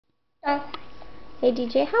Hey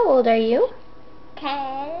DJ, how old are you? 10.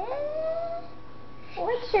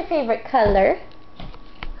 What's your favorite color?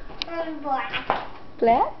 Black.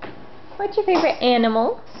 Black? What's your favorite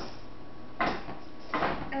animal?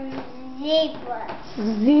 Zebra.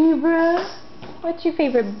 Zebra. What's your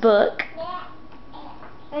favorite book?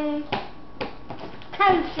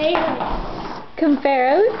 Confused.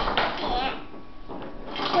 Conferos? Yeah.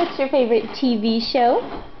 What's your favorite TV show?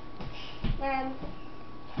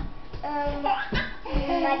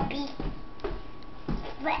 Maybe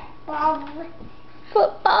football.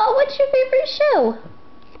 Football? What's your favorite show?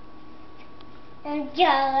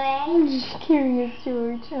 George. Curious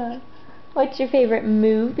George, huh? What's your favorite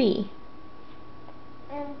movie?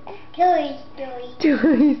 Toy Story.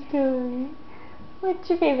 Toy Story. What's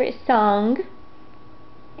your favorite song?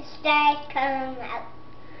 Stars come out.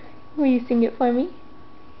 Will you sing it for me?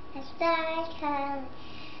 Stars come.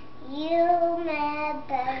 You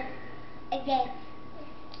remember again.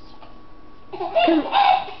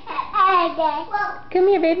 Come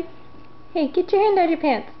here, babe. Hey, get your hand out of your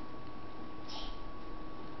pants.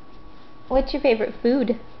 What's your favorite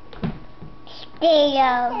food?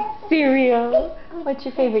 Cereal. Cereal. What's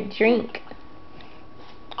your favorite drink?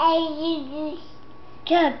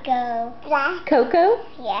 Cocoa. Cocoa?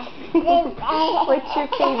 Yeah. What's your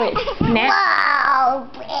favorite snack? Wow.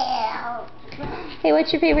 Hey,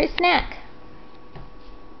 what's your favorite snack?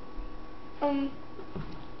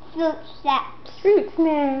 Fruit snacks. Fruit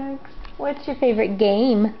snacks. What's your favorite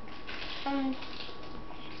game? I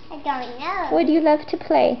don't know. What do you love to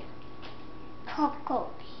play?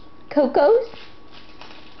 Cocos. Cocos?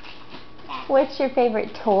 What's your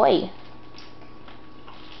favorite toy?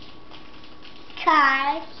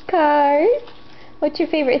 Cars. Cars. What's your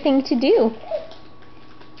favorite thing to do?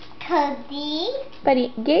 Cookie.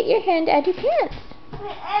 Buddy, get your hand out of your pants.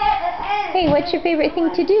 Hey, what's your favorite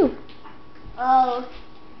thing to do? Oh,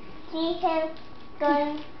 see him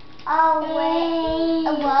going away.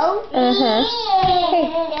 Hey,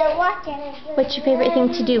 what's your favorite thing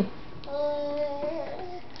to do?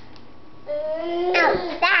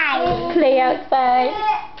 Outside. Play outside.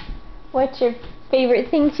 What's your favorite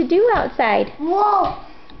thing to do outside? Whoa.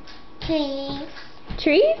 Trees.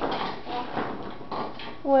 Trees?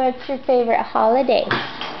 What's your favorite holiday?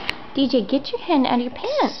 DJ, get your hand out of your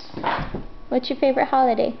pants. What's your favorite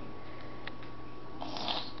holiday?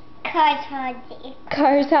 Cars holiday.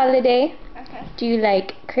 Cars holiday? Do you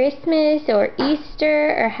like Christmas or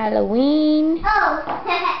Easter or Halloween? Oh.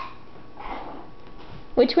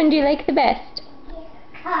 Which one do you like the best?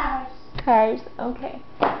 Cars. Cars, okay.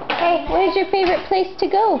 Hey, where's your favorite place to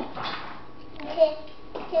go?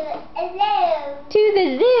 To a zoo. To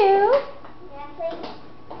the zoo?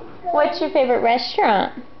 What's your favorite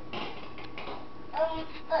restaurant?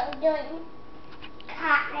 Doing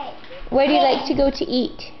cotton. Where do you like to go to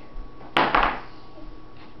eat?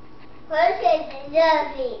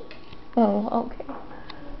 Oh, okay.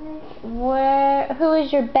 Who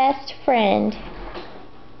is your best friend?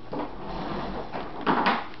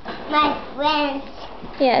 My friends.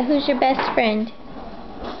 Yeah, who's your best friend?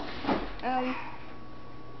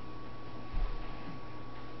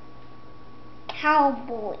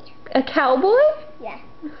 Cowboy. A cowboy? Yeah.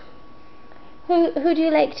 Who do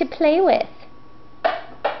you like to play with?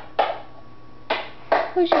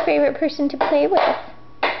 Who's your favorite person to play with?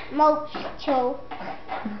 Mocho.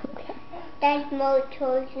 Okay. That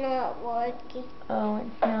motor's not working. Oh,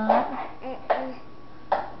 it's not?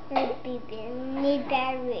 Need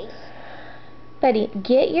batteries. Buddy,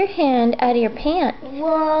 get your hand out of your pants.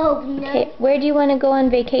 Whoa, no. Okay, where do you want to go on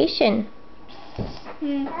vacation?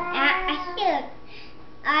 I still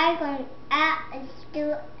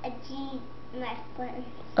my friends.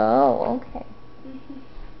 Oh, okay.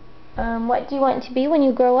 What do you want to be when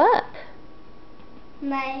you grow up?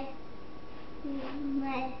 I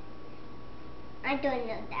don't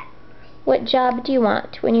know that. What job do you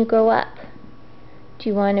want when you grow up? Do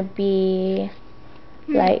you want to be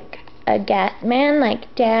like a gas man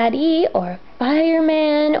like Daddy, or a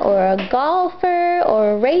fireman, or a golfer,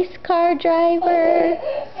 or a race car driver,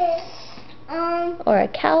 or a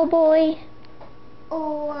cowboy?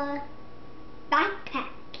 Or backpack.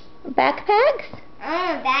 Backpacks?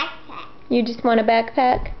 Backpack. You just want a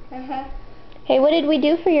backpack? Hey, what did we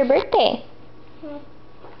do for your birthday?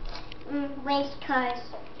 Race cars.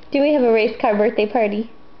 Do we have a race car birthday party?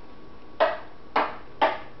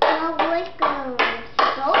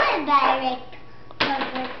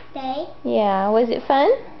 Birthday. Yeah, was it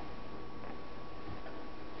fun?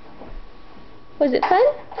 Was it fun?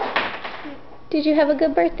 Did you have a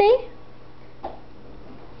good birthday?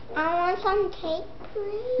 I want some cake,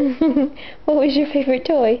 please. What was your favorite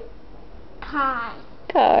toy? Cars.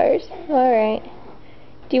 Cars. Alright.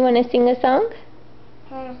 Do you want to sing a song?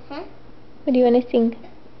 Uh-huh. What do you want to sing?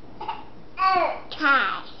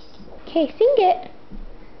 Cars. Okay, sing it.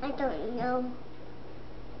 I don't know.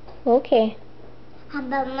 Okay. How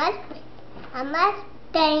about a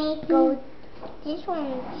Mustang goes this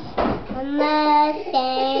one? A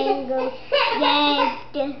Mustang goes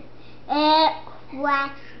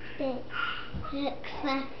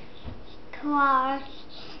cars.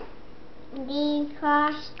 These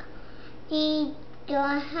cars, these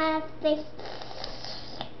don't have face,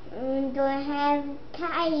 don't have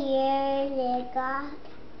tires. They got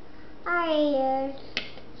tires.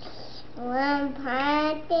 One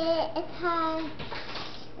part is high.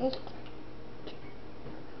 It's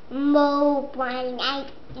move one like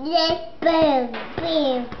this, boom,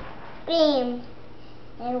 boom, boom.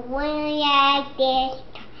 And one like this,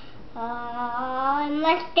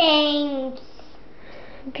 Mustangs.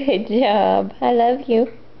 Good job. I love you.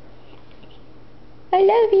 I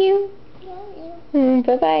love you. Love you.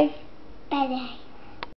 Bye-bye. Bye-bye.